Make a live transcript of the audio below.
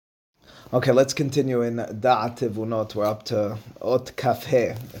Okay, let's continue in Da'at Tivunot. We're up to Ot Kaf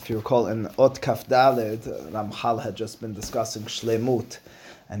He. If you recall, in Ot Kaf Daled, Ramchal had just been discussing Shlemut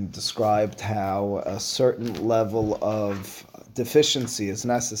and described how a certain level of deficiency is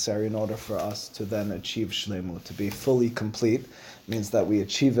necessary in order for us to then achieve Shlemut. To be fully complete means that we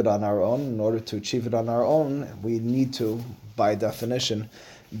achieve it on our own. In order to achieve it on our own, we need to, by definition,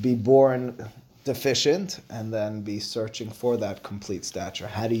 be born deficient and then be searching for that complete stature.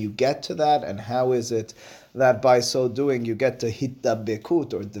 How do you get to that, and how is it that by so doing you get to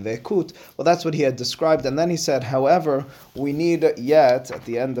hiddabekut or dvekut? Well, that's what he had described, and then he said, however, we need yet, at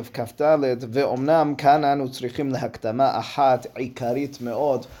the end of Kaf Daled, ve'omnam kan anu tzrichim lehakdama ahat ikarit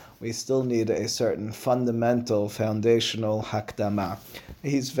me'od, we still need a certain fundamental, foundational hakdama.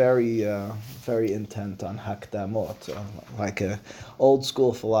 He's very intent on hakdamot, like a old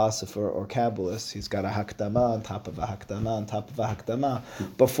school philosopher or Kabbalist. He's got a hakdama on top of a hakdama on top of a hakdama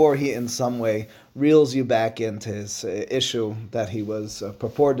before he, in some way, reels you back into his issue that he was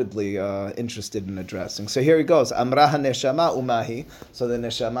purportedly interested in addressing. So here he goes. Amraha neshama umahi. So the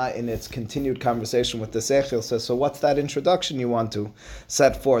neshama, in its continued conversation with the sechel, says, so what's that introduction you want to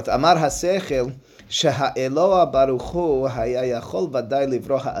set forth? Amar ha-sechel שהאלוה ברוך הוא היה יכול ודאי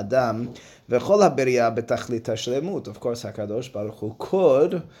לברוא האדם וכל הבריאה בתכלית השלמות. Of course, HaKadosh Baruch Hu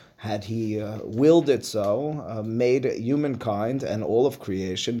could, had he willed it so, made humankind and all of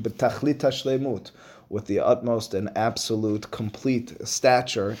creation בתכלית השלמות, with the utmost and absolute complete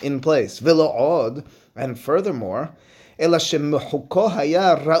stature in place. ולא עוד, and furthermore, if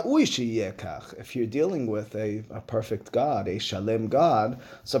you're dealing with a perfect God, a Shalem God,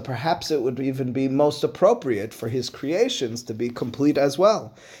 so perhaps it would even be most appropriate for his creations to be complete as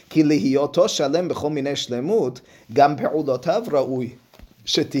well. If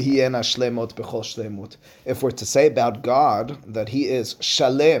we're to say about God that he is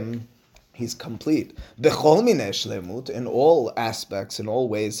Shalem, he's complete. B'chol minei shlemut, in all aspects, in all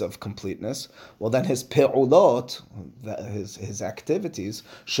ways of completeness. Well, then his pe'ulot, his activities,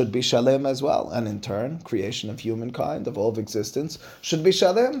 should be shalem as well. And in turn, creation of humankind, of all of existence, should be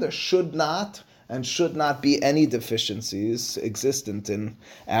shalem. There should not be any deficiencies existent in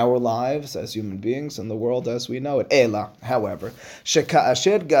our lives as human beings and the world as we know it. Ela, however,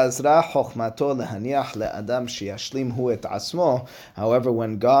 sheka'asher gazra chokhmato lehaniach le'adam sheyashlim hu et asmo. However,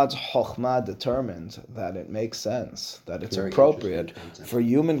 when God's chokhmah determined that it makes sense, that it's appropriate for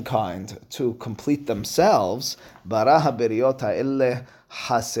humankind to complete themselves, bara haberiot ha'elle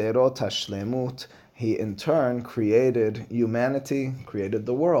haserot hashlemut, he in turn created humanity, created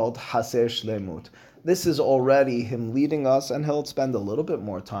the world, Haser Shlemut. This is already him leading us, and he'll spend a little bit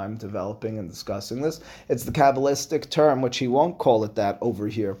more time developing and discussing this. It's the Kabbalistic term, which he won't call it that over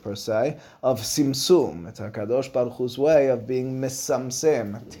here per se, of Simsum. It's HaKadosh Baruch Hu's way of being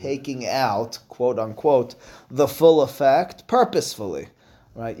misamsim, taking out, quote unquote, the full effect purposefully.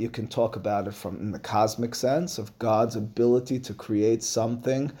 Right, you can talk about it from in the cosmic sense of God's ability to create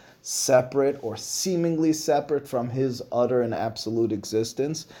something separate or seemingly separate from his utter and absolute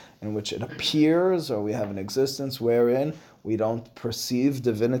existence, in which it appears, or we have an existence wherein we don't perceive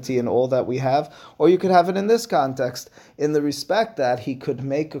divinity in all that we have. Or you could have it in this context, in the respect that he could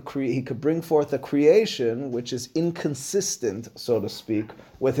he could bring forth a creation which is inconsistent, so to speak,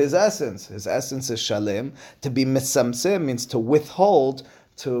 with his essence. His essence is shalem. To be misamsim means to withhold,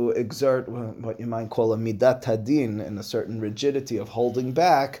 to exert what you might call a midat hadin, in a certain rigidity of holding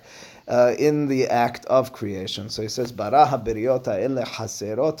back in the act of creation. So he says, bara haberiot ha'ele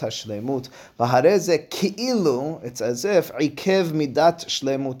haserot hashlemut, v'hareze ki'ilu, it's as if ikev midat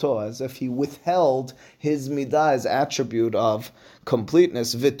shlemuto, as if he withheld his midah, his attribute of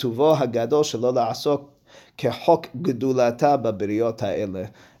completeness, v'tuvo hagadol shelo la'asok kehok gedulata baberiot ha'ele.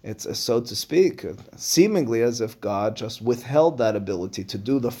 It's, so to speak, seemingly as if God just withheld that ability to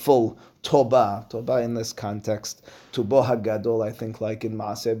do the full Toba. Toba in this context, Tubo HaGadol, I think like in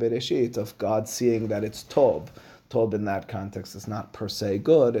Maaseh Bereshit, of God seeing that it's Tob. Tob in that context is not per se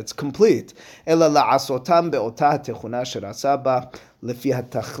good, it's complete. Ela la'asotam be'otah techuna sherasa ba lefi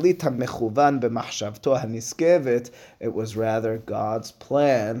hatachlit hamechuvan b'machshavto haniskevet. It was rather God's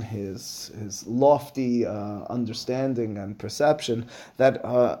plan, his lofty understanding and perception that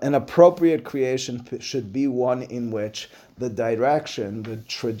an appropriate creation should be one in which the direction, the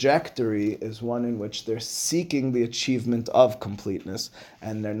trajectory is one in which they're seeking the achievement of completeness,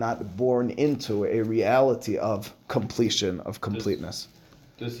 and they're not born into a reality of completion, of completeness.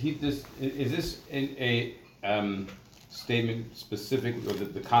 Is this a statement specific, or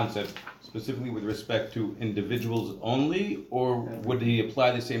the concept specifically with respect to individuals only, or would he apply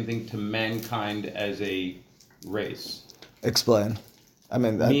the same thing to mankind as a race? Explain. I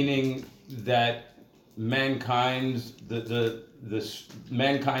mean, meaning that mankind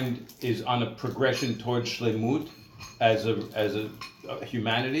is on a progression towards shlemut as a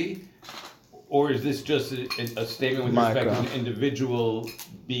humanity, or is this just a statement with respect to an individual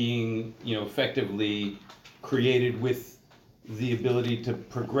being, effectively created with the ability to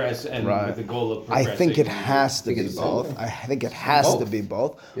progress and with the goal of progressing? I think it has to be both. I think it has to be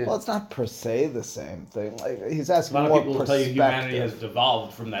both. Yeah. Well, it's not per se the same thing. Like he's asking more perspective. A lot of people will tell you humanity has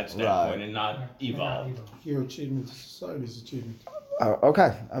devolved from that standpoint and not evolved. Your achievement is society's achievement.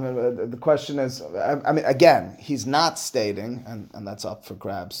 Okay. I mean, the question is, again, he's not stating, and that's up for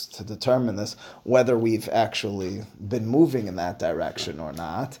grabs to determine this, whether we've actually been moving in that direction or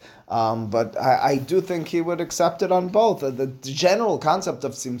not. But I do think he would accept it on both. The general concept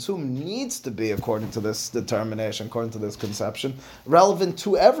of Tzimtzum needs to be, according to this determination, according to this conception, relevant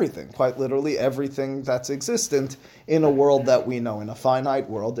to everything, quite literally everything that's existent in a world that we know. In a finite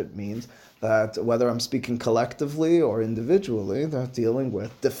world, it means that whether I'm speaking collectively or individually, they're dealing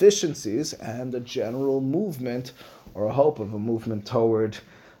with deficiencies and a general movement or a hope of a movement toward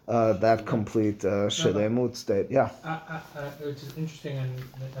that complete shlemut state. Yeah. It's interesting, and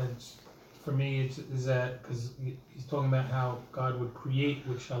for me, is that because he's talking about how God would create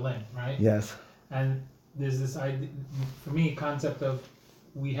with shalem, right? Yes. And there's this idea, for me, concept of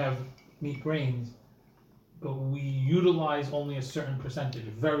we have meat grains, but we utilize only a certain percentage,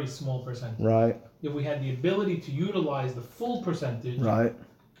 a very small percentage. Right. If we had the ability to utilize the full percentage, right,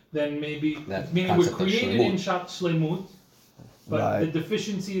 then maybe, meaning we're created in shlemut, but the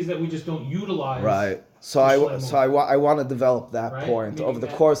deficiency is that we just don't utilize. Right. So I want to develop that point over the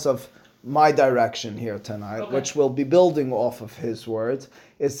course of my direction here tonight, which we'll be building off of his words,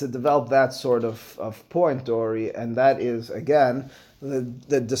 is to develop that sort of point, Dori, and that is, again,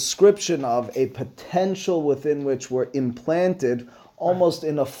 the description of a potential within which we're implanted almost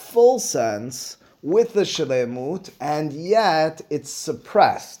in a full sense with the shlemut, and yet it's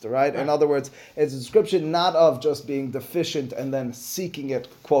suppressed, right? In other words, it's a description not of just being deficient and then seeking it,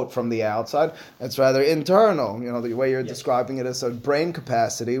 quote, from the outside. It's rather internal. The way you're describing it as a brain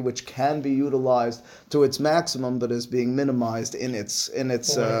capacity which can be utilized to its maximum, but is being minimized in its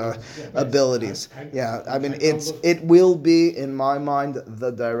abilities. It will be, in my mind, the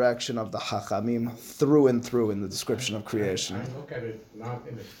direction of the Chachamim through and through in the description of creation. I look at it not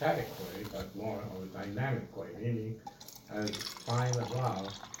in a static way, but more of a dynamic way, meaning as fine as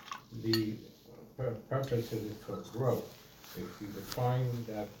well, the purpose is for growth. If you define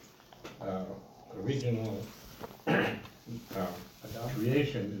that original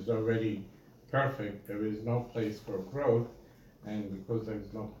creation is already perfect, there is no place for growth, and because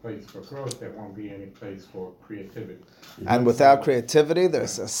there's no place for growth, there won't be any place for creativity. And without creativity,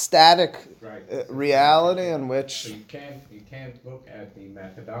 there's a static reality in which... So you can't look at the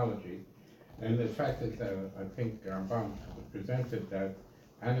methodology. And the fact is that I think Rambam presented that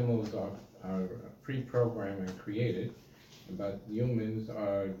animals are pre-programmed and created, but humans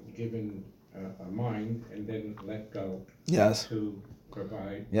are given a mind and then let go to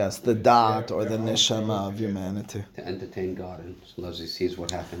provide. Yes, the dot or the neshama of humanity. To entertain God, and as long as he sees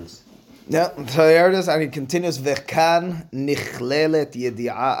what happens. Yeah, so here it is, and he continues, V'kan nichlelet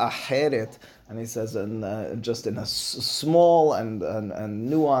yedi'a acheret. And he says, just in a small and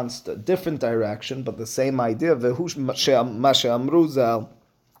nuanced, different direction, but the same idea.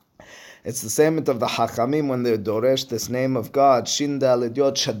 It's the same of the Hachamim when they doresh this name of God. Shinda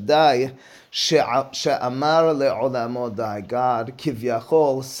Lidyot Shaddai she'amar le'olamo dai. God,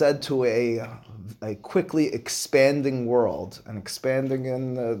 Kivyachol, said to a quickly expanding world, and expanding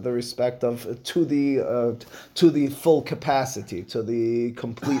in the respect of to the full capacity, to the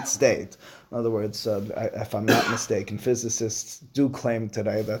complete state. In other words, if I'm not mistaken, physicists do claim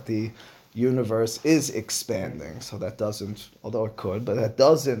today that the universe is expanding. So that doesn't, although it could, but that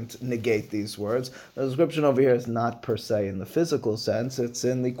doesn't negate these words. The description over here is not per se in the physical sense, it's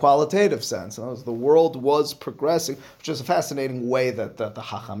in the qualitative sense. In other words, the world was progressing, which is a fascinating way that the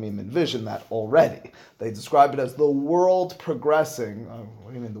Chachamim envision that already. They describe it as the world progressing. What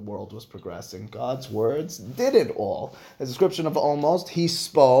do you mean the world was progressing? God's words did it all. A description of almost, he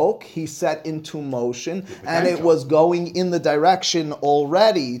spoke, he set into motion, and it was going in the direction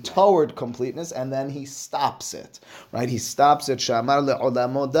already toward completeness, and then he stops it. Right? He stops it. Shamar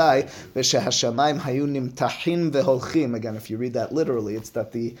le'olamo dai v'shehashamayim hayu nimtahin veholchim. Again, if you read that literally, it's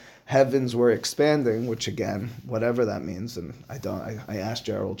that the heavens were expanding, which again, whatever that means, and I asked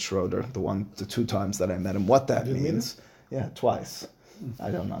Gerald Schroeder the 2 times that I met him what that means. Yeah, twice.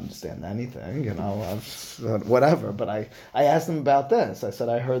 I don't understand anything, whatever. But I asked him about this. I said,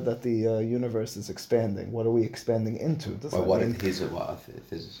 I heard that the universe is expanding. What are we expanding into? What if he's a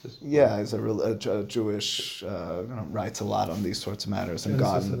physicist? Yeah, he's a Jewish, writes a lot on these sorts of matters, and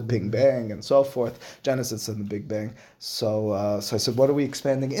Genesis God and and the the Big Big Bang and so forth. Genesis and the Big Bang. So I said, what are we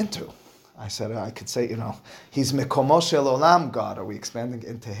expanding into? I said, I could say, he's Mekomo Shel Olam, God. Are we expanding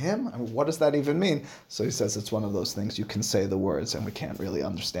into him? I mean, what does that even mean? So he says it's one of those things you can say the words and we can't really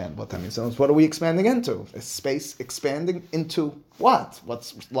understand what that means. So what are we expanding into? Is space expanding into what?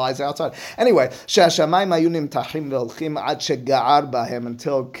 What lies outside? Anyway, שהשמיים היו נמתחים והולכים עד שגער בהם,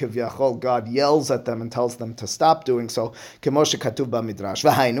 until כביכול God yells at them and tells them to stop doing so, כמו שכתוב במדרש.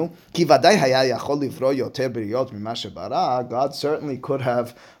 והיינו, כי ודאי היה יכול לברוא יותר בריות ממה שברא. God certainly could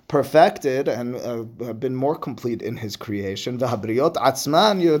have perfected and been more complete in his creation. והבריות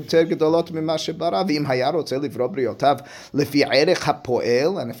עצמן יותר גדולות ממה שברא. ואם היה רוצה לברוא בריותיו לפי ערך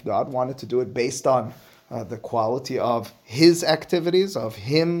הפועל, and if God wanted to do it based on the quality of his activities, of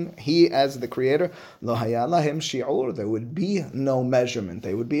him, he as the creator, lo haya lahem shi'ur, there would be no measurement.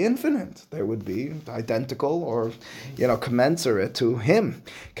 They would be infinite. They would be identical or, commensurate to him.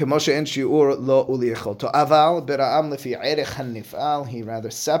 Kemo she'en shi'ur lo uliyechoto. Aval bera'am lefi erech hanif'al, he rather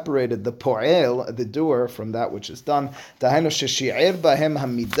separated the po'el, the doer, from that which is done. Dahainu sheshi'er bahem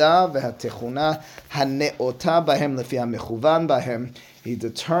hamidah ve'hatechuna hane'ota bahem lefi hamechuvan bahem. He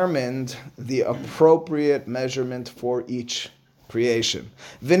determined the appropriate measurement for each creation.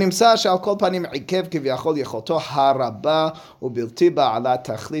 ונמצא שעל כל פנים עיכב כביכול יכולתו הרבה ובלתי בעלת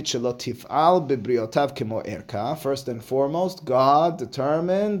תכלית שלא תפעל בבריאותיו כמו ערכה. First and foremost, God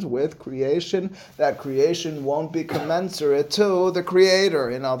determined with creation that creation won't be commensurate to the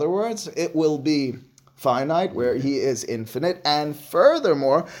Creator. In other words, it will be finite, where he is infinite, and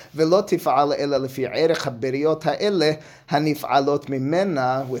furthermore, ולא תפעל אלא לפי ערך הבריות האלה הנפעלות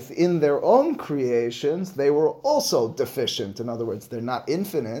ממנה, within their own creations, they were also deficient. In other words, they're not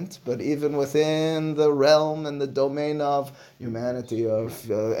infinite, but even within the realm and the domain of humanity,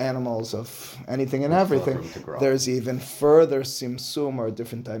 of animals, of anything and everything, there's even further simsum, or a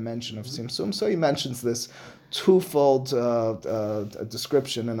different dimension of simsum. So he mentions this twofold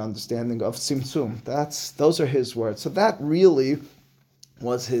description and understanding of simsum. Those are his words. So that really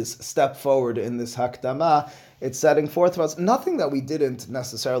was his step forward in this hakdama. It's setting forth for us nothing that we didn't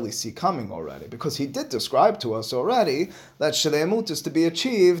necessarily see coming already, because he did describe to us already that shleimut is to be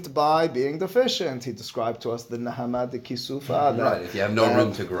achieved by being deficient. He described to us the nahama de kisufa. Right, if you have no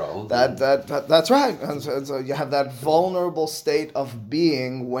room to grow. That's right. And so you have that vulnerable state of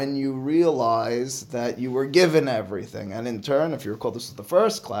being when you realize that you were given everything. And in turn, if you recall, this is the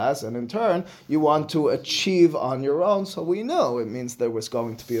first class, and in turn, you want to achieve on your own. So we know it means there was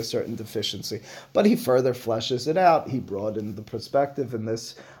going to be a certain deficiency. But he further fleshes it out. He broadened the perspective in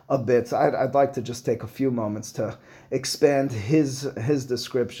this a bit. So I'd like to just take a few moments to expand his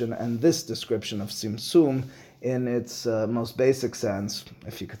description and this description of simsum in its most basic sense,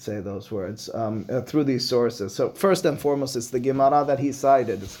 if you could say those words, through these sources. So first and foremost, it's the Gemara that he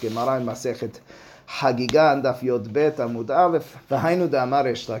cited. It's Gemara in Masechet Hagiga, Daf Yod Bet Amud Aleph. V'hainu da'amar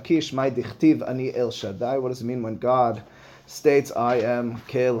Reish Lakish, mai dichtiv ani El Shaddai. What does it mean when God states, I am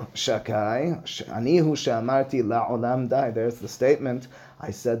Kel Shakai, Anihu Shamarti La'olam Dai? There's the statement,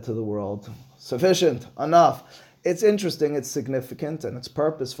 I said to the world, sufficient, enough. It's interesting, it's significant, and it's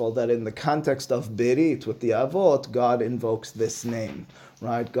purposeful that in the context of Berit, with the Avot, God invokes this name.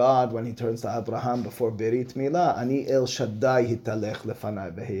 Right? God, when he turns to Abraham before Berit Milah, Ani El Shaddai hitalech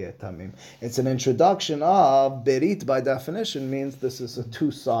lefanai v'hiyeh tamim. It's an introduction of Berit, by definition, means this is a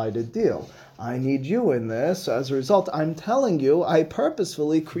two-sided deal. I need you in this. So as a result, I'm telling you, I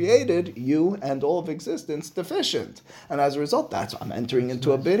purposefully created you and all of existence deficient. And as a result, I'm entering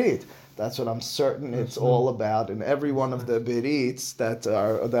into a Berit. That's what I'm certain it's all about. In every one of the berits that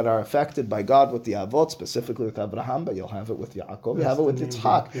are affected by God with the Avot, specifically with Abraham, but you'll have it with Yaakov, you have it with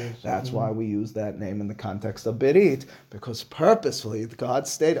Yitzchak. That's why we use that name in the context of berit, because purposefully God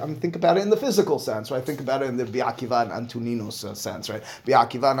stated, think about it in the physical sense, right? Think about it in the Bi'akiva and Antoninus sense, right?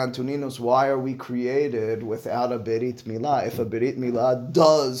 Bi'akiva and Antoninus, why are we created without a berit milah? If a berit milah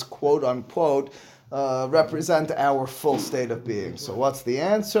does, quote unquote, represent our full state of being. So what's the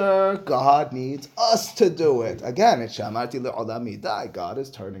answer? God needs us to do it. Again, it's Shamarti le'olam midai. God is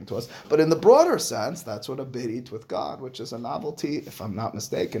turning to us. But in the broader sense, that's what a berit with God, which is a novelty, if I'm not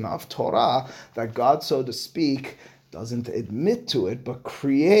mistaken, of Torah, that God, so to speak, doesn't admit to it, but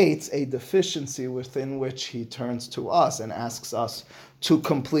creates a deficiency within which he turns to us and asks us to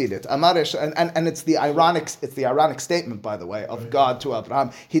complete it. Amarish, and it's the ironic statement, by the way, of God to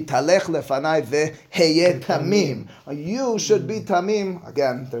Abraham. Hitalech lefanai veheye tamim. You should be tamim.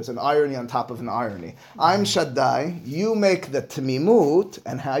 Again, there's an irony on top of an irony. I'm Shaddai. You make the tamimut,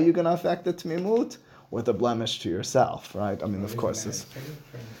 and how are you going to affect the tamimut? with a blemish to yourself, right? I mean, of course, this. Signature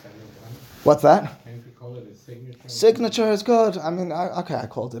instead of one? What's that? Can't we call it a signature? Signature is good. I mean, I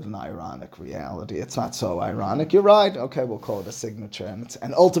called it an ironic reality. It's not so ironic. You're right. Okay, we'll call it a signature,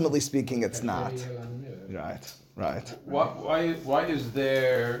 and ultimately speaking, it's not. Right. Why is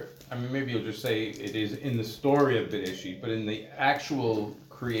there? I mean, maybe you'll just say it is in the story of Bereshit, but in the actual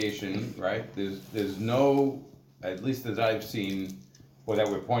creation, right? There's no, at least as I've seen, or that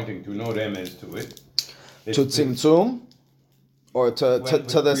we're pointing to, no remez to it. To tzimtzum, or to this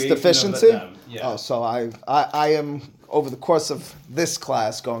creation of deficiency. Adam, yeah. Oh, so I am over the course of this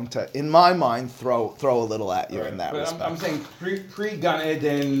class going to, in my mind, throw a little at you in that But respect. I'm saying pre Gan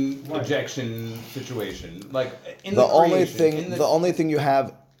Eden ejection situation, like in the the only creation, thing in the- the only thing you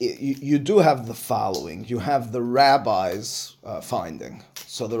have you do have the following. You have the rabbis finding.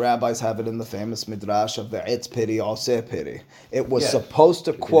 So the rabbis have it in the famous midrash of the Etz Piri Oseh Piri. It was Yes. supposed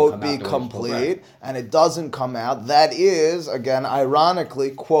to, quote, come be out the way it's supposed to. complete, and it doesn't come out. That is, again,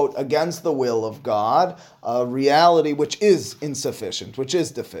 ironically, quote, against the will of God, a reality which is insufficient, which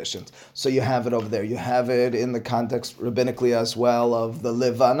is deficient. So you have it over there. You have it in the context rabbinically as well of the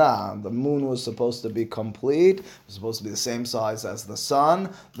Levana. The moon was supposed to be complete. It was supposed to be the same size as the sun.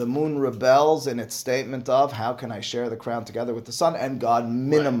 The moon rebels in its statement of, how can I share the crown together with the sun? And God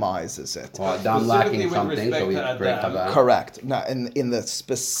minimizes it. Well, Adam lacking Specifically with something, so respect we to bring Adam. Chava. Correct. Now, in the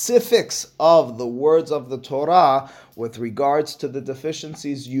specifics of the words of the Torah, with regards to the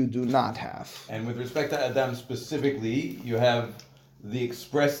deficiencies, you do not have. And with respect to Adam specifically, you have the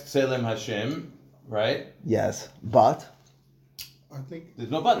expressed Tselem Hashem, right? Yes, but I think There's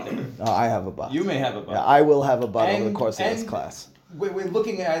no but there. I have a but. You may have a but. Yeah, I will have a but over the And- course of this and class. We're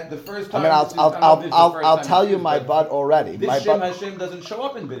looking at the first I time. mean, this is- I don't know if this is the first I'll time tell it's you used, my but already. This My Shem but. Hashem doesn't show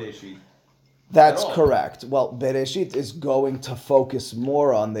up in Bereshit. That's at all. correct. Well, Bereshit is going to focus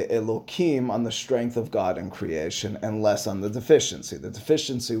more on the Elokim, on the strength of God in creation, and less on the deficiency. The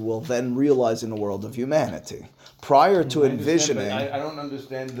deficiency will then realize in the world of humanity. Prior to I understand, envisioning, but I don't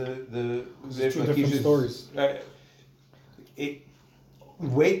understand the It's two different stories.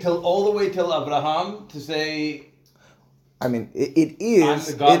 Wait till all the way till Abraham to say I mean, it is. I'm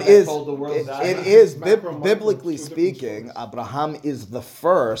the God It that is. told the world It, that. it is Macro, micro, biblically two different speaking. stories. Abraham is the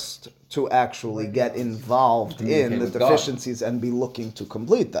first to actually get involved in Communicate the with God. deficiencies and be looking to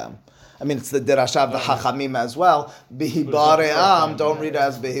complete them. I mean, it's the Dirasha of the Chachamim as well. Bihibaream, don't read it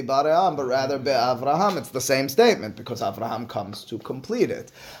as Bihibaream, but rather Be'avraham. It's the same statement because Avraham comes to complete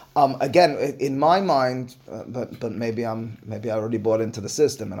it. Again, in my mind, but maybe I already bought into the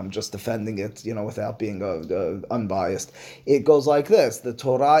system and I'm just defending it, without being unbiased. It goes like this: the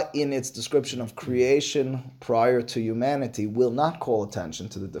Torah, in its description of creation prior to humanity, will not call attention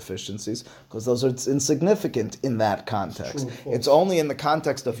to the deficiencies because those are insignificant in that context. True, It's only in the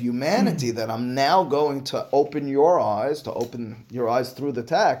context of humanity that I'm now going to open your eyes through the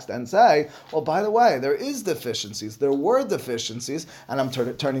text and say, well, by the way, there is deficiencies. There were deficiencies, and I'm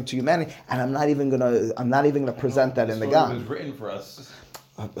turning to humanity, and I'm not even gonna present that in the story was Gan. written for us.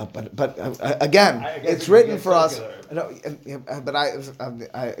 But again, I guess it's it written gets for us. circular. But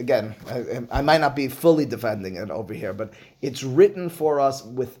I might not be fully defending it over here, but it's written for us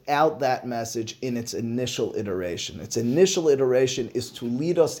without that message in its initial iteration. Its initial iteration is to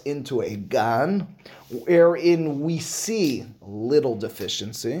lead us into a Gan, wherein we see little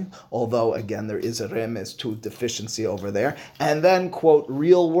deficiency, although again there is a remez to deficiency over there, and then quote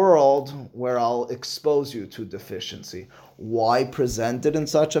real world where I'll expose you to deficiency. Why present it in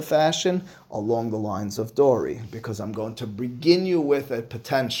such a fashion? Along the lines of Dori, because I'm going to begin you with a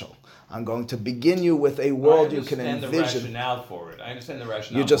potential. I'm going to begin you with a world you can I understand envision. the rationale for it. I understand the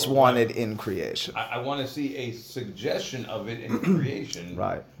rationale. You just for want but it in creation. I want to see a suggestion of it in creation,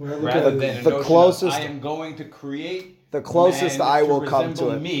 Right. Rather than a The notion closest- of, I am going to create. The closest man I will come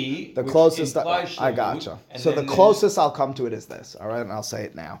resemble to it. Me, The which closest implies I shlemut, gotcha. and So the then closest I'll come to it is this. All right, and I'll say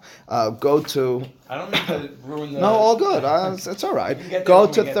it now. Go to. I don't mean to ruin the. No, all good. It's all right. We can get there Go when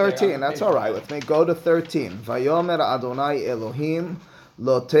we to get there. 13. That's all right with me. Go to 13. Vayomer Adonai Elohim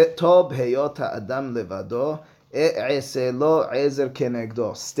lo tob heyot adam levado e'ese lo ezer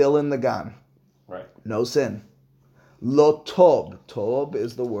kenegdo. Still in the Gan. Right. No sin. Lo tob. Tob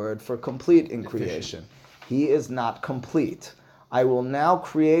is the word for complete in creation. He is not complete. I will now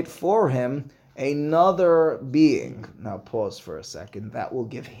create for him another being. Now pause for a second. That will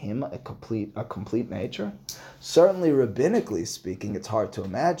give him a complete nature. Certainly, rabbinically speaking, it's hard to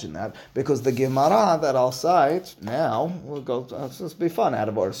imagine that because the Gemara that I'll cite now will go. Let's just be fun out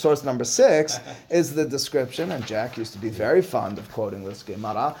of order. Source number 6 is the description, and Jack used to be very fond of quoting this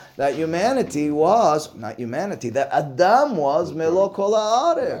Gemara that that Adam was melo kol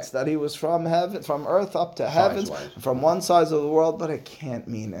haaretz, that he was from heaven, from earth up to heavens, from one side of the world. But it can't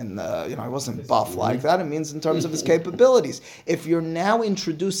mean he wasn't buff like that. It means in terms of his capabilities. If you're now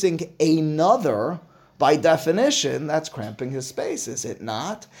introducing another, by definition, that's cramping his space, is it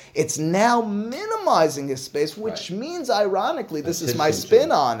not? It's now minimizing his space, which means, ironically, this is my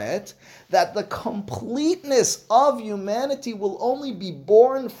spin on it, that the completeness of humanity will only be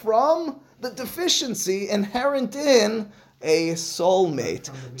born from the deficiency inherent in a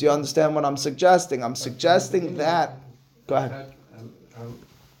soulmate. Do you understand what I'm suggesting? I'm suggesting that... Go ahead.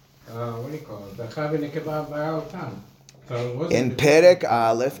 What do you call it? The Chav Nekeva Ba'otam. In Perek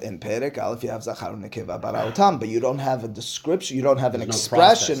Aleph, you have Zachar Nekeva Barautam, but you don't have a description, you don't have an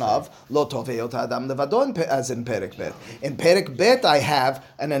expression of Lo Tov Heyot Adam Levado as in Perek Bet. In Perek Bet, I have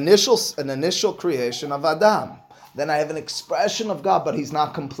an initial creation of Adam. Then I have an expression of God, but he's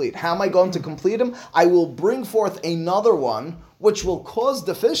not complete. How am I going to complete him? I will bring forth another one, which will cause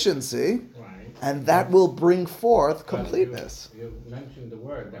deficiency, and that will bring forth completeness. You mentioned the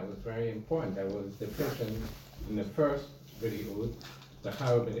word that was very important. That was deficient in the first video.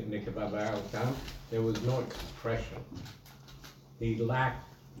 There was no expression. He lacked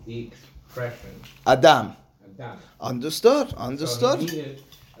the expression. Adam. Understood. So he needed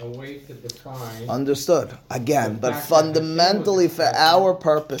a way to define. Understood. Again, but fundamentally for our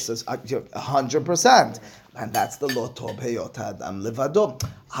purposes, 100%. And that's the lo tov heyot adam levado.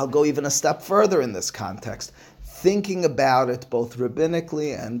 I'll go even a step further in this context. Thinking about it both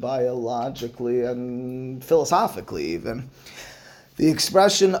rabbinically and biologically and philosophically even, the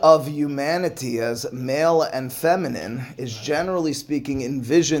expression of humanity as male and feminine is generally speaking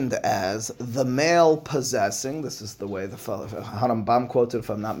envisioned as the male possessing, this is the way the Harambam quoted,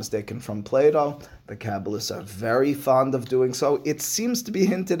 if I'm not mistaken, from Plato. The Kabbalists are very fond of doing so. It seems to be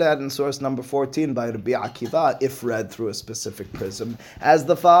hinted at in source number 14 by Rabbi Akiva, if read through a specific prism, as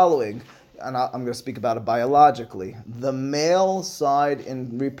the following. And I'm going to speak about it biologically. The male side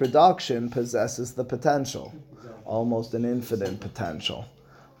in reproduction possesses the potential, almost an infinite potential.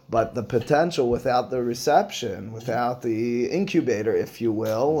 But the potential without the reception, without the incubator, if you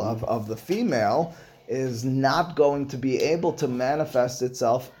will, of the female, is not going to be able to manifest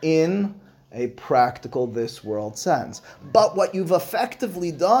itself in a practical this world sense. But what you've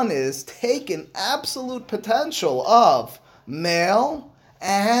effectively done is taken absolute potential of male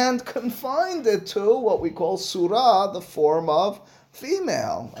and confined it to what we call surah, the form of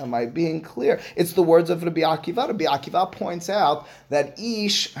female. Am I being clear? It's the words of Rabbi Akiva. Rabbi Akiva points out that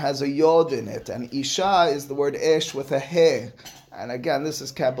ish has a yod in it, and isha is the word ish with a he. And again, this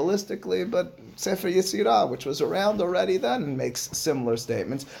is Kabbalistically, but Sefer Yetzirah, which was around already then, makes similar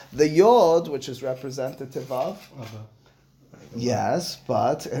statements. The yod, which is representative of... Yes,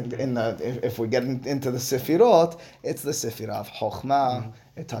 but if we're getting into the Sefirot, it's the Sefirah of Chokhmah.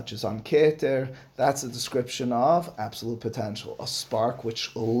 It touches on Keter. That's a description of absolute potential. A spark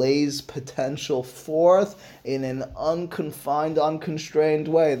which lays potential forth in an unconfined, unconstrained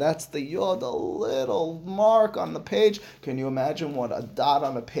way. That's the Yod, a little mark on the page. Can you imagine what a dot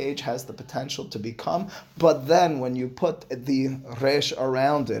on a page has the potential to become? But then when you put the Resh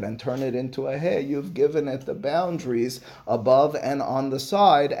around it and turn it into a He, you've given it the boundaries above and on the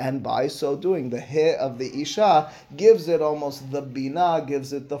side, and by so doing, the He of the Isha gives it almost the Binah, gives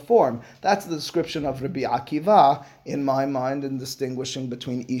it the form. That's the description of Rabbi Akiva, in my mind, in distinguishing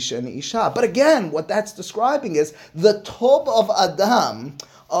between Isha and Isha. But again, what that's describing is the Tob of Adam,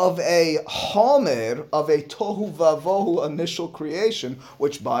 of a Homer, of a Tohu Vavohu initial creation,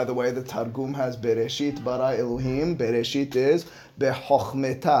 which, by the way, the Targum has Bereshit bara Elohim. Bereshit is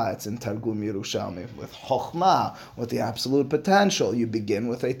Bechochmeta. It's in Targum Yerushalmi. With Chochmah, with the absolute potential, you begin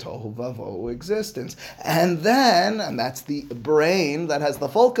with a Tohu Vavohu existence. And that's the brain that has the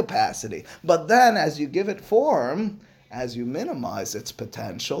full capacity. But then, as you give it form, as you minimize its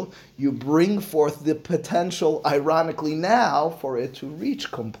potential, you bring forth the potential, ironically now, for it to reach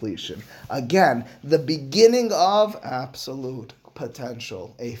completion. Again, the beginning of absolute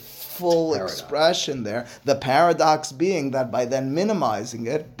potential, a full expression there. The paradox being that by then minimizing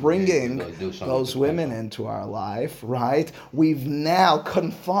it, bringing those women into our life, right, we've now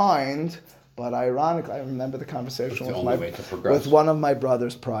confined But ironically, I remember the conversation It's the only way to progress. with one of my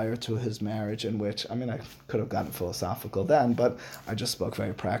brothers prior to his marriage, in which, I mean, I could have gotten philosophical then, but I just spoke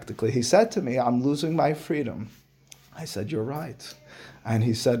very practically. He said to me, I'm losing my freedom. I said, you're right. And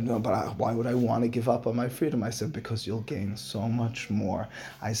he said, no, but why would I want to give up on my freedom? I said, because you'll gain so much more.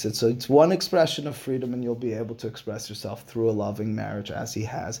 I said, so it's one expression of freedom, and you'll be able to express yourself through a loving marriage as he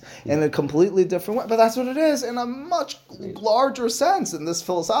has in a completely different way. But that's what it is in a much larger sense. And this,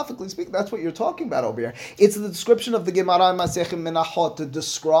 philosophically speaking, that's what you're talking about over here. It's the description of the Gemara Masechet Menachot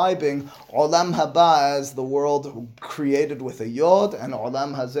describing Olam Haba as the world created with a Yod, and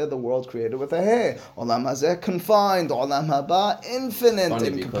Olam Hazeh, the world created with a He. Olam Hazeh confined, Olam Haba infinite. Funny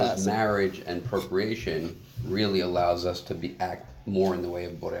In because capacity. marriage and procreation really allows us to act more in the way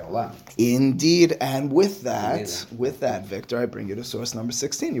of Borei Olam. Indeed, and with that, Victor, I bring you to source number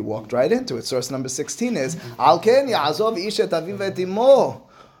 16. You walked right into it. Source number 16 is Al ken ya'azov ish et aviv et imo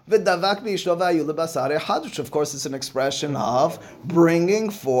v'davak b'ishto v'hayu lebasar echad, which of course is an expression of bringing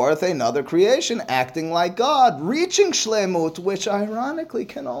forth another creation, acting like God, reaching shlemut, which ironically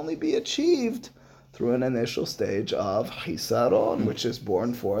can only be achieved through an initial stage of chisaron, which is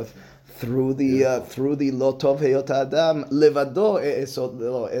born forth through the lo tov heyot adam levado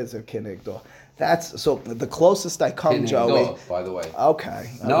lo ezer kenegdo. That's so the closest I come, Kenegdo, Joey. by the way.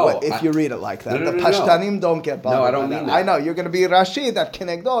 Okay. No, if you read it like that, No, the no. Pashtanim don't get bothered. No, I don't by mean that. that. I know you're going to be Rashi that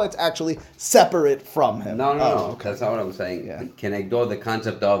kenegdo. It's actually separate from him. No. Okay. That's not what I'm saying. Yeah. Can ignore the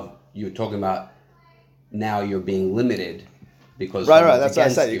concept of you're talking about now you're being limited because Right. someone's That's what I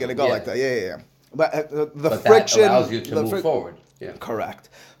against said. you. You're going to go like that. Yeah. But the But friction that allows you to the move forward. Yeah. Correct.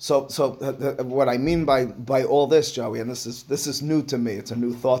 So what I mean by all this, Joey, and this is new to me. It's a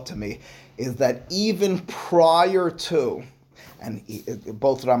new thought to me, is that even prior to, and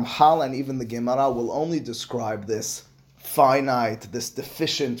both Ramchal and even the Gemara will only describe this finite, this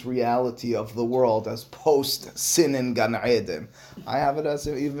deficient reality of the world as post-sin in Gan Eden. I have it as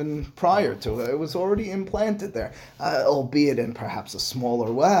even prior to it. It was already implanted there, albeit in perhaps a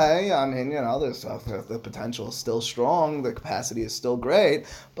smaller way. I mean, there's the potential is still strong, the capacity is still great,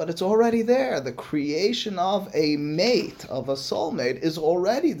 but it's already there. The creation of a mate, of a soulmate, is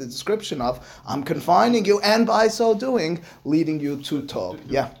already the description of, I'm confining you, and by so doing, leading you to Tov.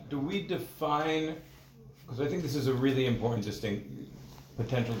 Yeah. Do we define, because I think this is a really important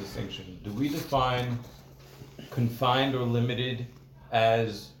potential distinction. Do we define confined or limited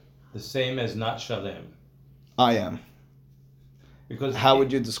as the same as not shalem? I am. Because How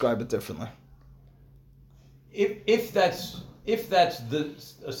would you describe it differently? if that's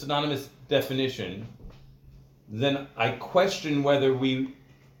a synonymous definition, then I question whether we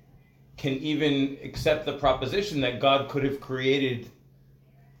can even accept the proposition that God could have created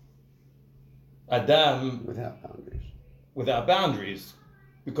Adam without boundaries,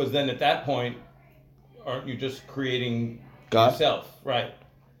 because then at that point, aren't you just creating God? yourself, right?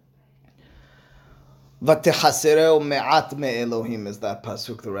 Vatechasireu me'at me'elohim is that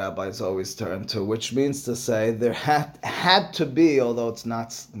pasuk the rabbis always turn to, which means to say there had to be, although it's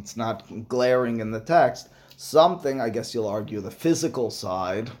not glaring in the text, something, I guess you'll argue, the physical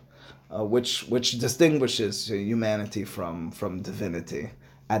side, which distinguishes humanity from divinity.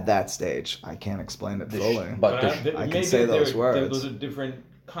 At that stage, I can't explain it fully. But I can maybe say those words. Those are different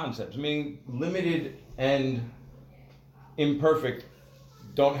concepts. Meaning, limited and imperfect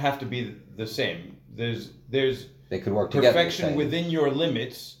don't have to be the same. There's they could work together. perfection within your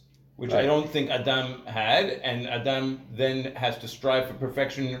limits, which I Right. don't think Adam had, and Adam then has to strive for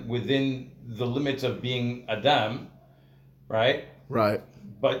perfection within the limits of being Adam, right? Right.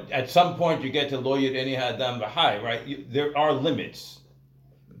 But at some point, you get to lo yid eni ha'adam v'hai, right? There are limits.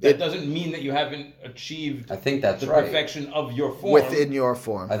 That doesn't mean that you haven't achieved I think that's the right. perfection of your form. Within your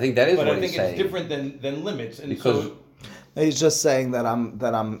form. I think that is but what I think he's it's saying. different than limits. And Because- so, He's just saying that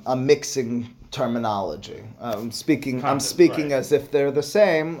I'm mixing terminology. I'm speaking Concepts, right. as if they're the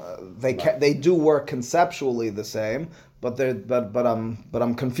same. They do work conceptually the same, but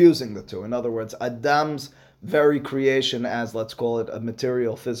I'm confusing the two. In other words, Adam's very creation as, let's call it, a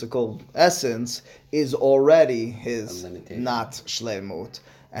material physical essence is already his A limitation. not shlemut.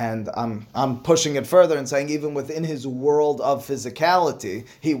 And I'm pushing it further and saying even within his world of physicality,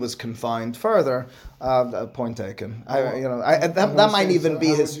 he was confined further. Point taken. That might even be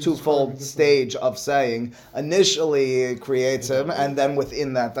his twofold stage of saying initially it creates him, and then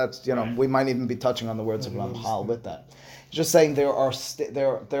within that, that's we might even be touching on the words of Ramchal with that. Just saying there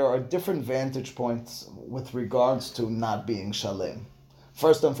are different vantage points with regards to not being shalem.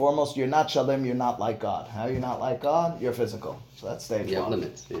 First and foremost, you're not shalem, you're not like God. How are you not like God? You're physical. So that's stage Yeah, one.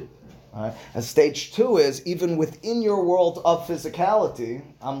 limits. Yeah. All right? And stage two is, even within your world of physicality,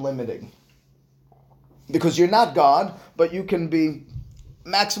 I'm limiting. because you're not God, but you can be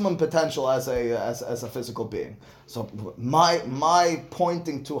maximum potential as a physical being. So my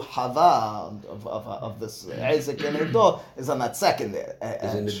pointing to Hava of this Isaac and Edo is on that second edge.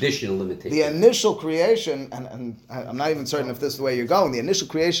 There's an additional limitation. The initial creation, and I'm not even certain if this is the way you're going, the initial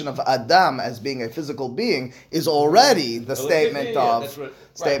creation of Adam as being a physical being is already the statement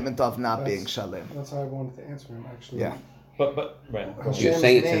of not being Shalim. That's how I wanted to answer him, actually. Yeah. But right. You're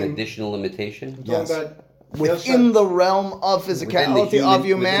saying it's an additional limitation? Yes. That Within the realm of physicality of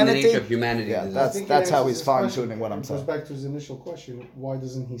humanity. Within the nature of humanity. Yeah, I think that's it how answers he's his fine question. tuning what I'm It saying. goes back to his initial question: why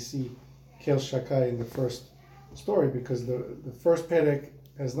doesn't he see Kel Shakai in the first story? Because the first Perek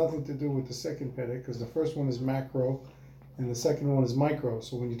has nothing to do with the second Perek, because the first one is macro, and the second one is micro.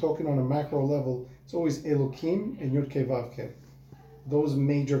 So when you're talking on a macro level, it's always Elokim and Yud Kei Vav Kei. Those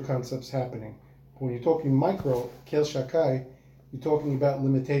major concepts happening. When you're talking micro, Kel Shakai, you're talking about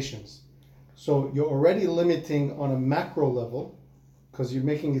limitations. So you're already limiting on a macro level, because you're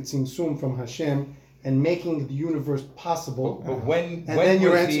making it tzimtzum from Hashem and making the universe possible. But when then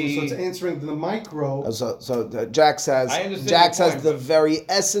you're was answering. he- So it's answering the micro. So Jack says I understand Jack your says point, the but- very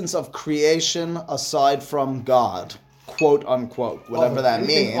essence of creation aside from God, quote unquote, whatever Other. that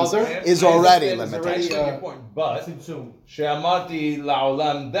Anything means, other? is I already understand- limited. I understand your point, but She'amati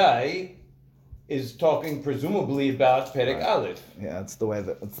la'olam dai is talking presumably about Perek Aleph. Yeah, it's the way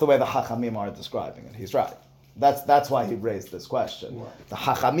the Chachamim are describing it. He's right. That's why he raised this question. Right. The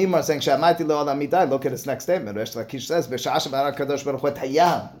Chachamim are saying She'amati le'olam midai. Look at his next statement. Resh Lakish says B'sha'ah she'bara Kadosh Baruch Hu et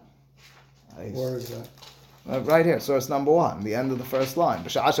hayam. Where is that? Right here, source number 1, the end of the first line.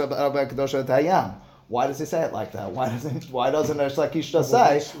 B'sha'ah she'bara Kadosh et hayam. Why does he say it like that? Why doesn't Resh Lakish just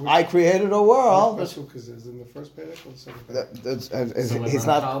say, I created a world? Which pasuk is this? In the first Perek or the second Perek? He's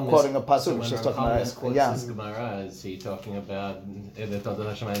not quoting a pasuk, he's just talking about This yeah. Gemara, is he talking about and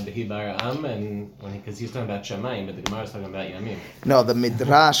because he's talking about Shemayim, but the Gemara is talking about Yamim. No, the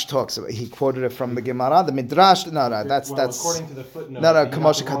Midrash talks about. He quoted it from the Gemara. The Midrash, no, that's according to the footnote. no, you got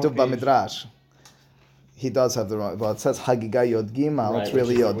Kamosh the wrong Katuv page. Midrash. He does have the wrong. Well, it says Hagiga Yod Gimel. Right, it's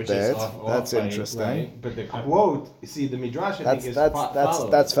really Yod which is Bet. off That's by- interesting. right? But the quote, you see, the Midrash, I think, is follows.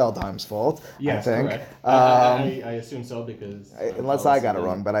 That's Feldheim's fault. Yes, I think. correct. I assume so because Unless I got it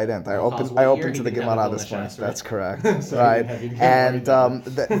wrong, but I didn't. I Well, opened Chazal here, to he the didn't have Gemara it on this the point. Shas, right? That's correct, So right? you didn't And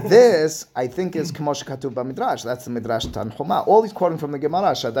worry this, I think, is Kamosh Katuv Midrash. That's the Midrash Tanchuma. All he's quoting from the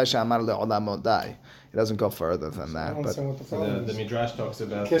Gemara. Shaddai She'amar le'olam odai. He doesn't go further than I that. don't But understand what the problem the is. Midrash talks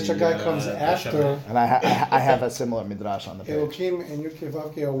about Kel Shakai comes the after Shemayim. and I have a similar Midrash on the page. Elokim and Yud Kei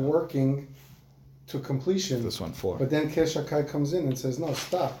Vav Kei are working to completion. This one 4. But then Kel Shakai comes in and says, no,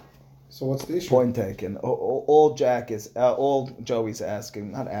 stop. So what's the issue? Point taken. All Joey's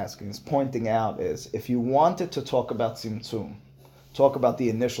asking, not asking, is pointing out is if you wanted to talk about Tzimtzum, talk about the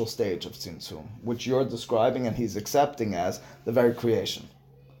initial stage of Tzimtzum, which you're describing and he's accepting as the very creation.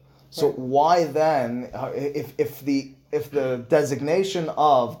 So Right. why then, if the designation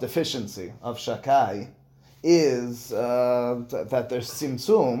of deficiency of Shakai is that there's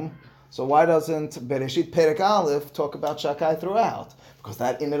Tzimtzum, so why doesn't Bereshit Perek Aleph talk about Shakai throughout? Because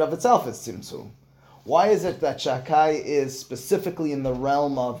that in and of itself is Tzimtzum. Why is it that Shakai is specifically in the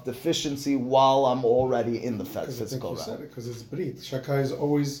realm of deficiency while I'm already in the Because I think physical you said realm? it, because it's Brit. Shakai is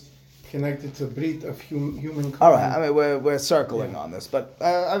always connected to Brit of human. All right, I mean we're circling on this, but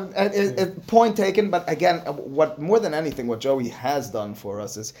point taken. But again, what more than anything, what Joey has done for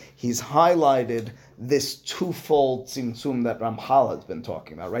us is he's highlighted this twofold tzimtzum that Ramchal has been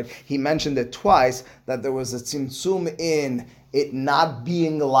talking about. Right? He mentioned it twice that there was a tzimtzum in it not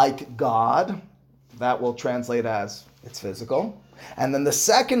being like God. That will translate as it's physical. And then the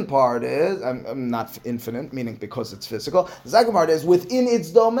second part is, not infinite, meaning because it's physical. The second part is, within its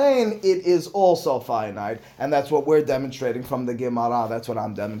domain, it is also finite. And that's what we're demonstrating from the Gemara. That's what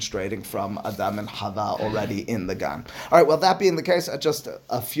I'm demonstrating from Adam and Hava already in the Gan. All right, well, that being the case, just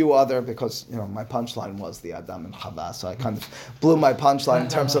a few other, because, my punchline was the Adam and Hava, so I kind of blew my punchline in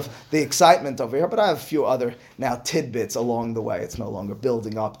terms of the excitement over here, but I have a few other, now, tidbits along the way. It's no longer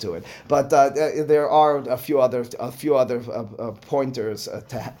building up to it. But there are a few other pointers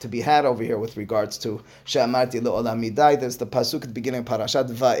to be had over here with regards to She'amarti le'olam midai. There's the pasuk at the beginning of Parashat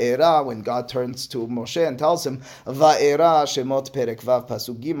Va'era when God turns to Moshe and tells him Va'era Shemot Perek Vav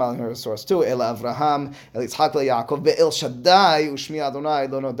pasuk Gimel. Here is source 2. El Avraham, El Yitzchak, El Yaakov, Be'el Shaddai Ushmi Adonai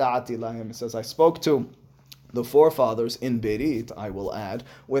Lo Noda'ati Lahem. It says, I spoke to the forefathers in Berit, I will add,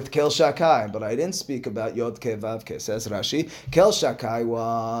 with Kel Shakai, but I didn't speak about Yod Ke Vav Ke. Says Rashi, Kel Shakai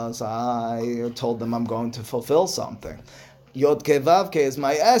was, I told them I'm going to fulfill something. Yod Ke Vav Ke is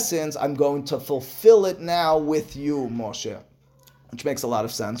my essence, I'm going to fulfill it now with you, Moshe. which makes a lot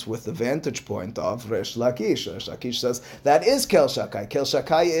of sense with the vantage point of Resh Lakish. Resh Lakish says that is Kel Shakai. Kel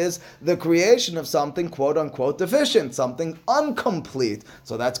Shakai is the creation of something quote-unquote deficient, something incomplete.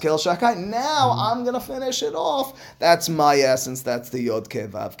 So that's Kel Shakai. Now I'm going to finish it off. That's my essence. That's the Yod Ke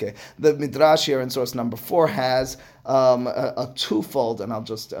Vav Ke. The Midrash here in source number 4 has a twofold, and I'll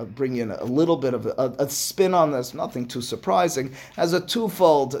just bring in a little bit of a spin on this, nothing too surprising, as a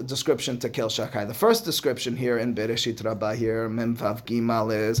twofold description to Kel Shakai. The first description here in Bereshit Rabbah here, Mem Vav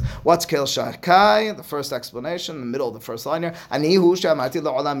Gimal, is what's Kel Shakai? The first explanation, in the middle of the first line here, Ani hu shamati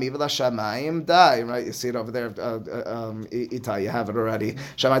la'olami v'lashamayim dai, right? You see it over there, Itai, you have it already.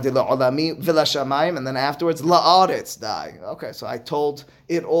 Shamati la'olami v'lashamayim, and then afterwards, la'aretz dai. Okay, so I told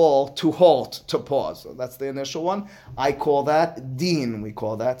it all to halt, to pause. So that's the initial one. I call that din. We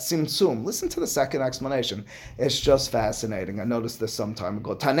call that simtsum. Listen to the second explanation. It's just fascinating. I noticed this some time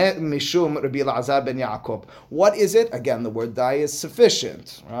ago. Taneh mishum Rabbi Elazar ben Yaakov. What is it? Again, the word dai is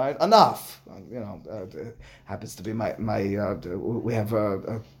sufficient, right? Enough. Happens to be my we have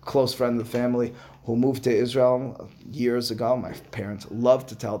a close friend of the family who moved to Israel years ago. My parents loved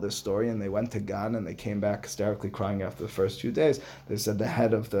to tell this story, and they went to Gan, and they came back hysterically crying after the first few days. They said the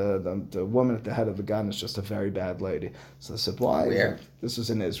head of the woman at the head of the Gan is just a very bad lady. So they said, why? Where? This was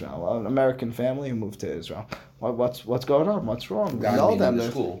in Israel. An American family who moved to Israel. What's going on? What's wrong? Gan We know meaning them.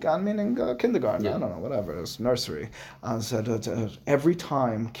 the school. Gan meaning kindergarten. Yeah. I don't know, whatever. It's nursery. Said every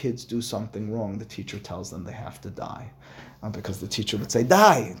time kids do something wrong, the teacher tells them they have to die. Because the teacher would say,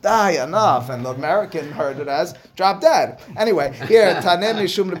 die, enough. And the American heard it as, drop dead. Anyway, here, Taneh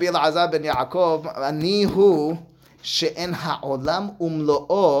Mishum Rabbi Elazar ben Yaakov, Ani hu she'en ha'olam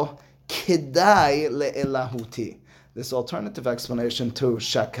umlo'o kedai le'elahuti. This alternative explanation to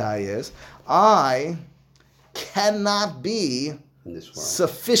Shakai is, I cannot be in this world.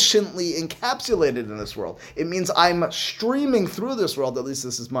 Sufficiently encapsulated in this world. It means I'm streaming through this world, at least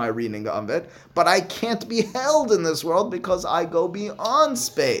this is my reading of it, but I can't be held in this world because I go beyond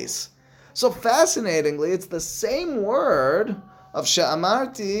space. So fascinatingly, it's the same word of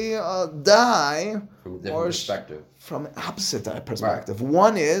She'amarti, die, From a different perspective. From an opposite perspective. Right.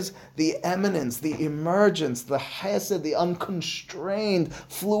 One is the eminence, the emergence, the chesed, the unconstrained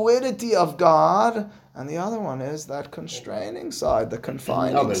fluidity of God, and the other one is that constraining side, the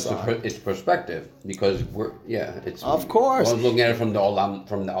confining side. It's perspective, because it's of course. One's looking at it from the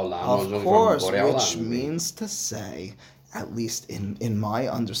olam, of course, which means to say, at least in my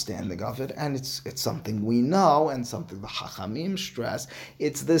understanding of it, and it's something we know and something the Chachamim stress.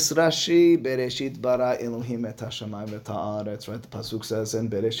 It's this Rashi, Bereshit bara Elohim et hashamayim v'et haaretz, right? The pasuk says in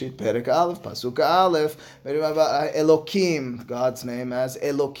Bereshit, Perek Aleph, pasuk Aleph, Elokim, God's name as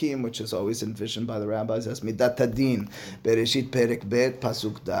Elokim, which is always envisioned by the rabbis as Midat Hadin. Bereshit Perek Bet,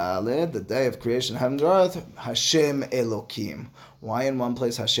 pasuk Daled, the day of creation, heaven and earth, Hashem Elokim. Why in one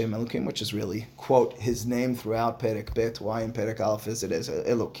place Hashem Elokim, which is really, quote, his name throughout Perek Bet, why in Perek Aleph is it as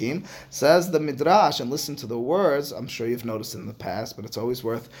Elokim? Says the Midrash, and listen to the words, I'm sure you've noticed in the past, but it's always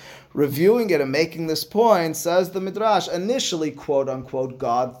worth reviewing it and making this point. Says the Midrash, initially, quote unquote,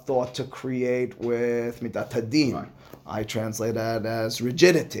 God thought to create with Midat Hadin. Right. I translate that as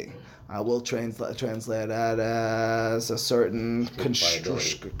rigidity. I will translate that as a certain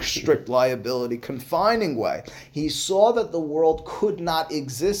strict liability, confining way. He saw that the world could not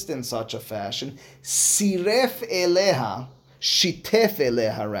exist in such a fashion. Siref eleha, shitef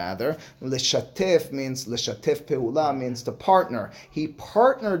eleha rather. Leshatef means, leshatef peula means to partner. He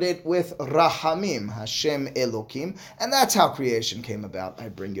partnered it with Rahamim, Hashem Elokim, and that's how creation came about. I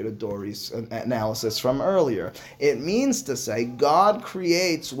bring you to Dory's analysis from earlier. It means to say God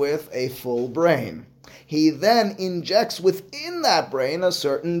creates with a full brain. He then injects within that brain a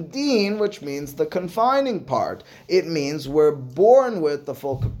certain din, which means the confining part. It means we're born with the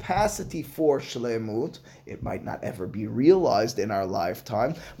full capacity for shlemut. It might not ever be realized in our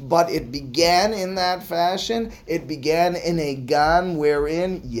lifetime, but it began in that fashion. It began in a gan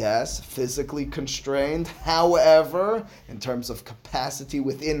wherein, yes, physically constrained, however, in terms of capacity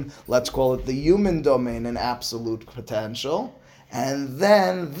within, let's call it the human domain, an absolute potential. And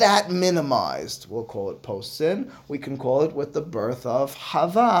then that minimized, we'll call it post-sin, we can call it with the birth of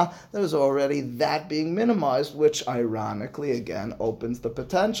Hava, there's already that being minimized, which ironically, again, opens the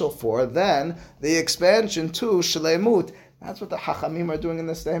potential for then the expansion to Shlemut. That's what the Chachamim are doing in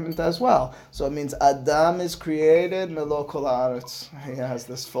this statement as well. So it means Adam is created, Melo Kol Haaretz. He has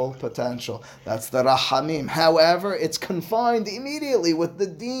this full potential. That's the Rahamim. However, it's confined immediately with the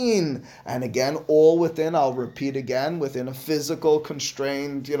Deen. And again, all within, I'll repeat again, within a physical,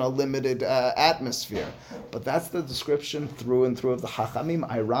 constrained, limited atmosphere. But that's the description through and through of the Chachamim.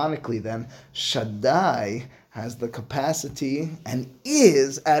 Ironically then, Shaddai has the capacity and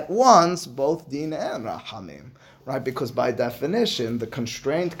is at once both din and rachamim. Right, because by definition, the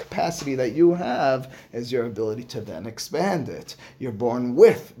constrained capacity that you have is your ability to then expand it. You're born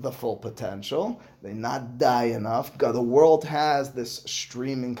with the full potential. They not die enough. God, the world has this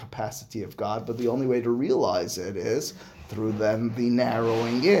streaming capacity of God, but the only way to realize it is through then the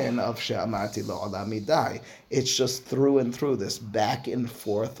narrowing in of She'amarti Lo'olam Idai. It's just through and through this back and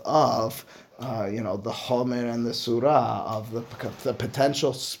forth of the Homer and the Surah, of the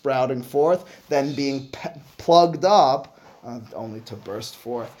potential sprouting forth, then being plugged up, only to burst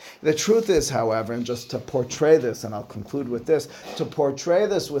forth. The truth is, however, and just to portray this, and I'll conclude with this, to portray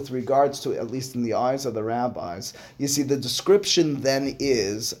this with regards to, at least in the eyes of the rabbis, you see, the description then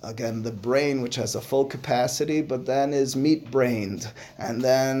is, again, the brain, which has a full capacity, but then is meat-brained, and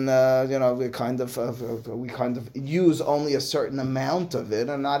then, we kind of use only a certain amount of it,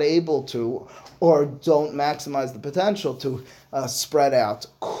 and not able to, or don't maximize the potential to spread out.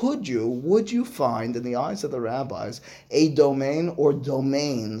 Would you find in the eyes of the rabbis a domain or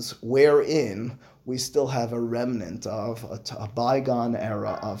domains wherein we still have a remnant of a bygone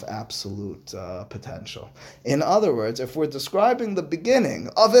era of absolute potential? In other words, if we're describing the beginning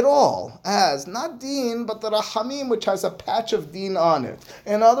of it all as not din, but the rachamim, which has a patch of din on it.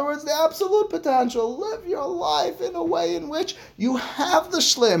 In other words, the absolute potential. Live your life in a way in which you have the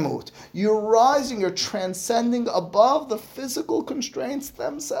shlemut. You're rising, you're transcending above the physical constraints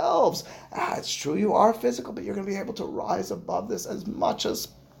themselves. It's true, you are physical, but you're going to be able to rise above this as much as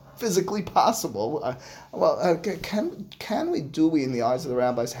physically possible. Do we, in the eyes of the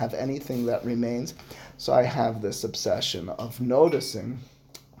rabbis, have anything that remains? So I have this obsession of noticing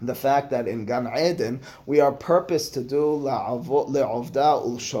the fact that in Gan Eden we are purposed to do le'ovda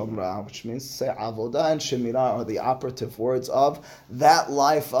ul-shomra, which means to say avodah and shemira are the operative words of that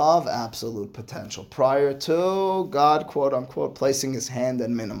life of absolute potential, prior to God, quote unquote, placing his hand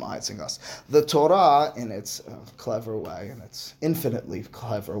and minimizing us. The Torah, in its clever way, in its infinitely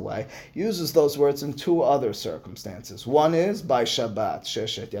clever way, uses those words in two other circumstances. One is by Shabbat,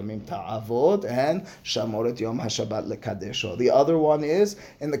 Sheshet Yamim Ta'avod, and Shamoret Yom HaShabbat Lekadesho. The other one is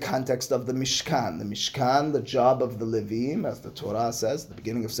in the context of the Mishkan. The Mishkan, the job of the Levim, as the Torah says, the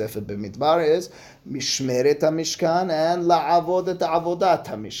beginning of Sefer B'Midbar is Mishmeret HaMishkan and La'avodet Avodat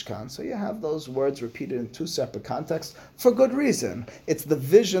HaMishkan. So you have those words repeated in two separate contexts for good reason. It's the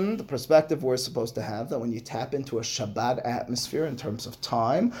vision, the perspective we're supposed to have, that when you tap into a Shabbat atmosphere in terms of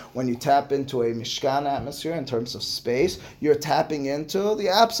time, when you tap into a Mishkan atmosphere in terms of space, you're tapping into the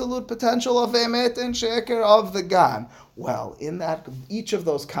absolute potential of Emet and Sheker of the Gan. Well, in that, each of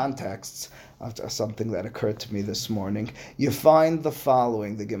those contexts, something that occurred to me this morning, you find the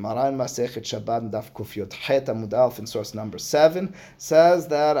following. The Gemara in Masechet Shabbat Daf Kuf Yod Het Amud Aleph in source number 7 says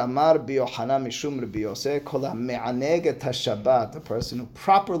that Amar Bi Yochanan Mishum Rabbi Yosef Kol HaMe'aneg Et HaShabbat, the person who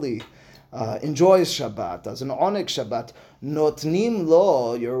properly enjoys Shabbat, does an oneg Shabbat, Notnim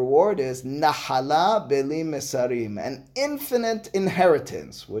lo, your reward is Nahala Beli Mesarim, an infinite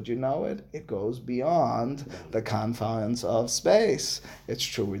inheritance. Would you know it? It goes beyond the confines of space. It's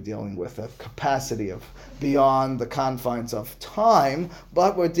true, we're dealing with a capacity of beyond the confines of time,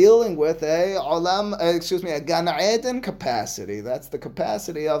 but we're dealing with a Gan Eden capacity. That's the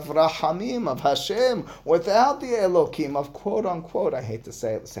capacity of Rahamim, of Hashem, without the Elokim, of quote unquote, I hate to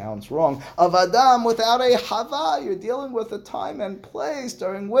say it, sounds wrong, of Adam, without a Hava. You're dealing with a time and place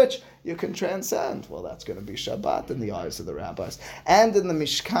during which you can transcend. Well, that's going to be Shabbat in the eyes of the rabbis. And in the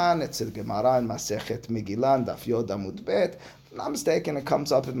Mishkan, it's a Gemara in Masechet Megillah, Daf Yod Amud Bet. If I'm not mistaken, it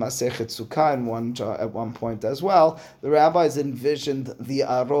comes up in Masechet Sukkah at one point as well. The rabbis envisioned the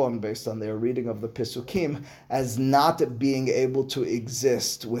Aron, based on their reading of the Pisukim, as not being able to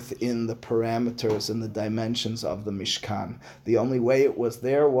exist within the parameters and the dimensions of the Mishkan. The only way it was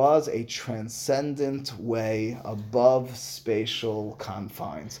there was a transcendent way above spatial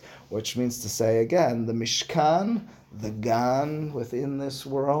confines, which means to say, again, the Mishkan, the Gan within this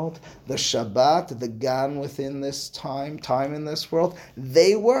world, the Shabbat, the Gan within this time in this world,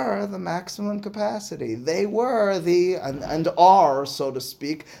 they were the maximum capacity. They were and are, so to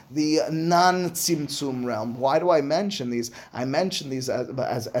speak, the non-tzimtzum realm. Why do I mention these? I mention these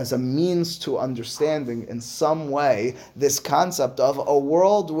as a means to understanding in some way this concept of a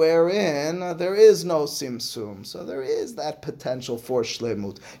world wherein there is no tzimtzum. So there is that potential for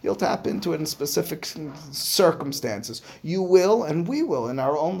shlemut. You'll tap into it in specific circumstances. You will, and we will, in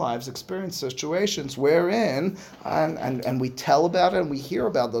our own lives, experience situations wherein, and we tell about it, and we hear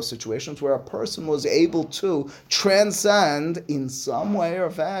about those situations where a person was able to transcend in some way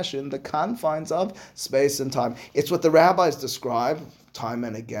or fashion the confines of space and time. It's what the rabbis describe, time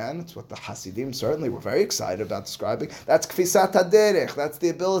and again. It's what the Hasidim certainly were very excited about describing. That's kfisat haderech. That's the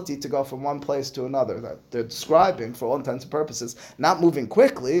ability to go from one place to another. That they're describing, for all intents and purposes, not moving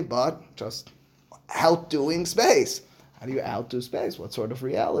quickly, but just outdoing space. How do you outdo space? What sort of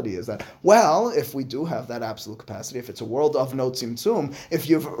reality is that? Well, if we do have that absolute capacity, if it's a world of no tzimtzum, if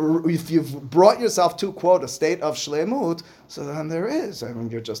you've brought yourself to, quote, a state of shlemut, so then there is. I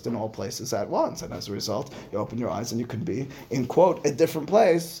mean, you're just in all places at once, and as a result, you open your eyes and you can be in, quote, a different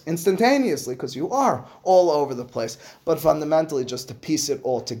place instantaneously, because you are all over the place. But fundamentally, just to piece it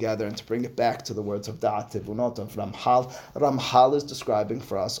all together and to bring it back to the words of Da'at Tivunot of Ramchal, Ramchal is describing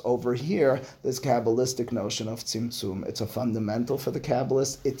for us over here this Kabbalistic notion of tzimtzum. It's a fundamental for the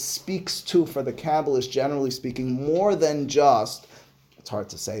Kabbalists. It speaks to, for the Kabbalists, generally speaking, more than just, it's hard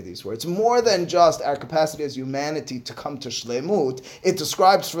to say these words, more than just our capacity as humanity to come to shlemut. It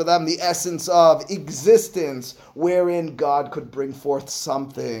describes for them the essence of existence wherein God could bring forth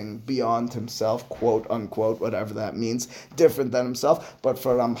something beyond himself, quote unquote, whatever that means, different than himself. But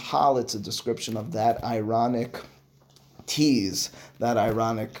for Ramchal, it's a description of that ironic tease, that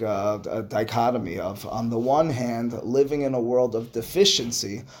ironic dichotomy of, on the one hand, living in a world of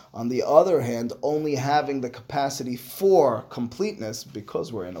deficiency, on the other hand, only having the capacity for completeness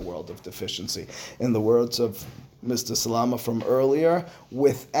because we're in a world of deficiency. In the words of Mr. Salama from earlier,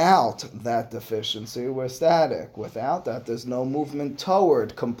 without that deficiency, we're static. Without that, there's no movement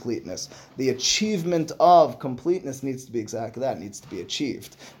toward completeness. The achievement of completeness needs to be exactly that, needs to be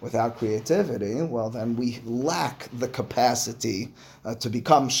achieved. Without creativity, well, then we lack the capacity to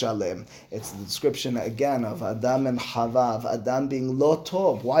become shalem. It's the description, again, of Adam and Hava, of Adam being lo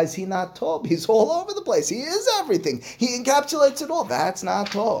tov. Why is he not tov? He's all over the place. He is everything. He encapsulates it all. That's not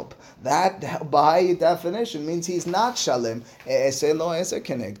tov. That, by definition, means he's not shalem.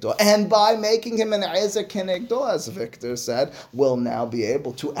 And by making him an ezer kenegdo, as Victor said, will now be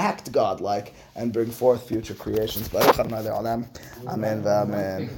able to act godlike and bring forth future creations. Baruch Adonai Le'olam. Amen v'amen.